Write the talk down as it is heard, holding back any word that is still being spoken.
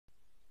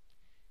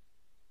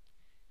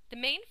The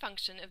main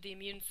function of the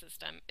immune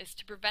system is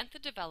to prevent the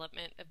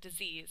development of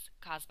disease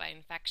caused by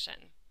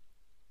infection.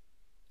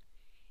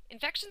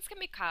 Infections can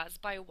be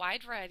caused by a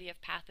wide variety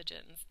of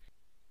pathogens,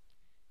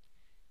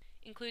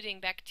 including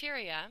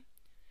bacteria,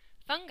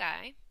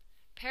 fungi,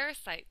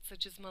 parasites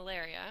such as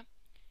malaria,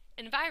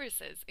 and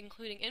viruses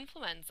including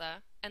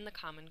influenza and the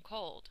common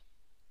cold.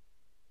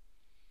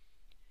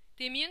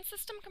 The immune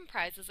system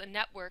comprises a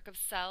network of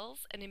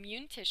cells and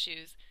immune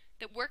tissues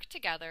that work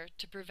together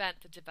to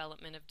prevent the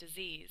development of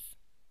disease.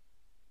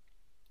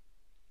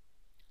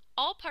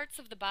 All parts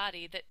of the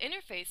body that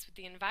interface with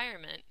the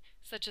environment,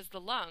 such as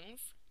the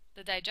lungs,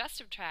 the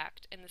digestive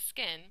tract, and the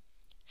skin,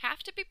 have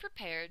to be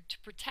prepared to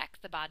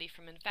protect the body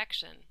from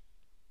infection.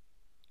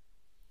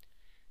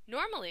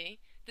 Normally,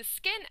 the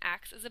skin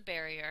acts as a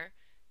barrier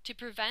to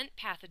prevent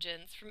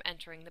pathogens from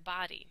entering the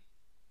body.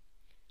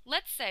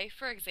 Let's say,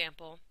 for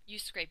example, you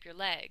scrape your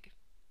leg.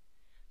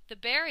 The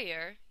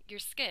barrier, your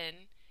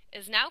skin,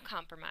 is now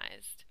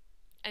compromised,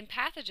 and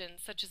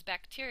pathogens such as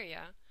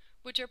bacteria,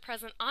 which are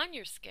present on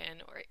your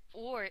skin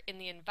or in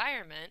the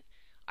environment,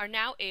 are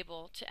now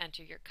able to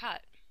enter your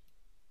cut.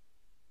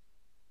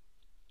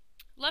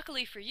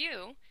 Luckily for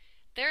you,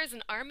 there is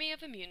an army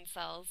of immune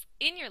cells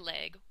in your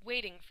leg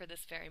waiting for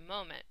this very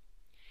moment.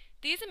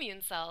 These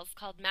immune cells,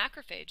 called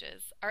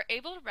macrophages, are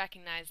able to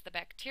recognize the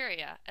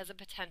bacteria as a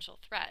potential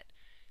threat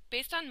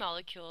based on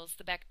molecules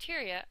the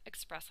bacteria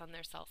express on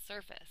their cell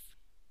surface.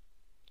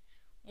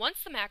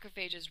 Once the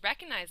macrophages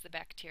recognize the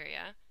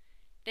bacteria,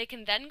 they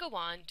can then go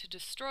on to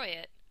destroy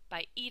it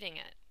by eating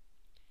it.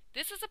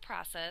 This is a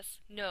process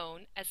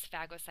known as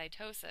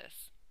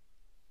phagocytosis.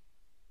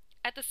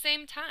 At the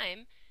same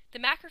time, the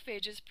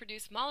macrophages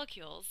produce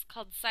molecules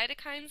called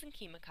cytokines and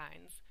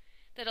chemokines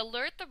that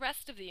alert the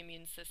rest of the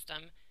immune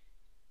system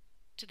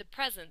to the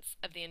presence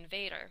of the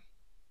invader.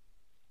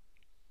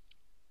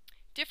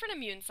 Different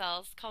immune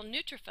cells, called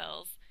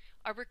neutrophils,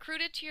 are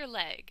recruited to your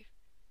leg,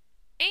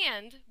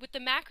 and with the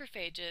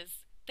macrophages,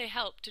 they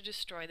help to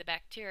destroy the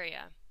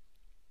bacteria.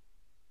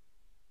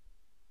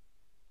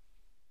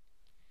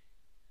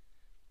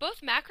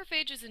 Both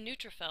macrophages and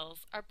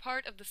neutrophils are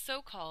part of the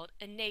so-called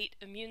innate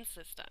immune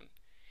system,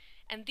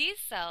 and these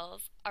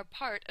cells are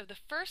part of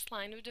the first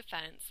line of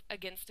defense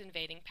against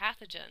invading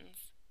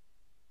pathogens.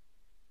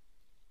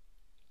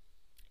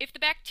 If the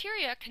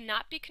bacteria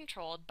cannot be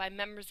controlled by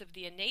members of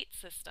the innate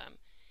system,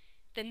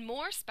 then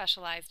more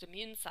specialized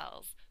immune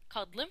cells,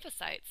 called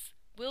lymphocytes,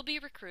 will be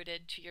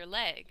recruited to your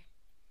leg.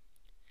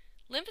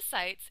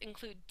 Lymphocytes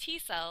include T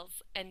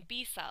cells and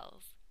B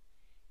cells.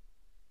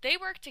 They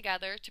work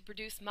together to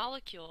produce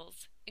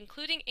molecules,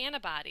 including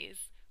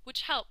antibodies,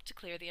 which help to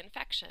clear the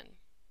infection.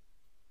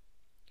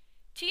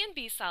 T and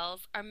B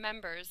cells are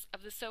members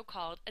of the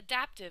so-called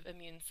adaptive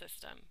immune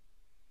system.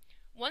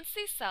 Once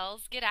these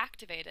cells get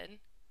activated,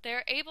 they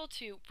are able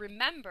to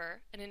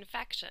remember an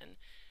infection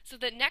so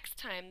that next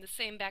time the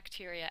same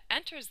bacteria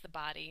enters the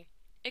body,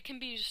 it can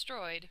be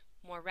destroyed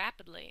more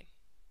rapidly.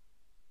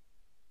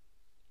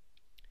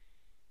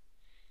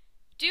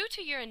 Due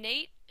to your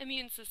innate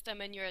immune system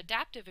and your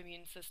adaptive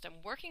immune system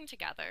working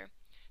together,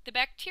 the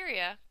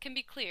bacteria can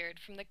be cleared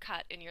from the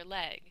cut in your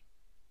leg.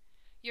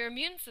 Your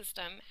immune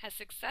system has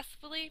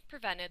successfully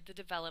prevented the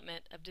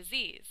development of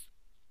disease.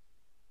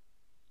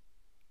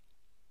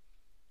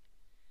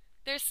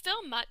 There's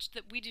still much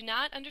that we do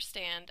not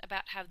understand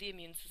about how the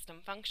immune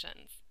system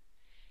functions.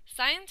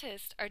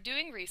 Scientists are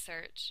doing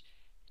research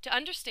to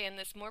understand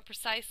this more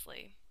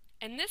precisely,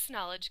 and this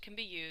knowledge can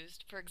be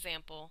used, for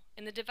example,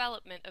 in the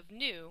development of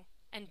new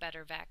and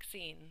better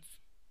vaccines.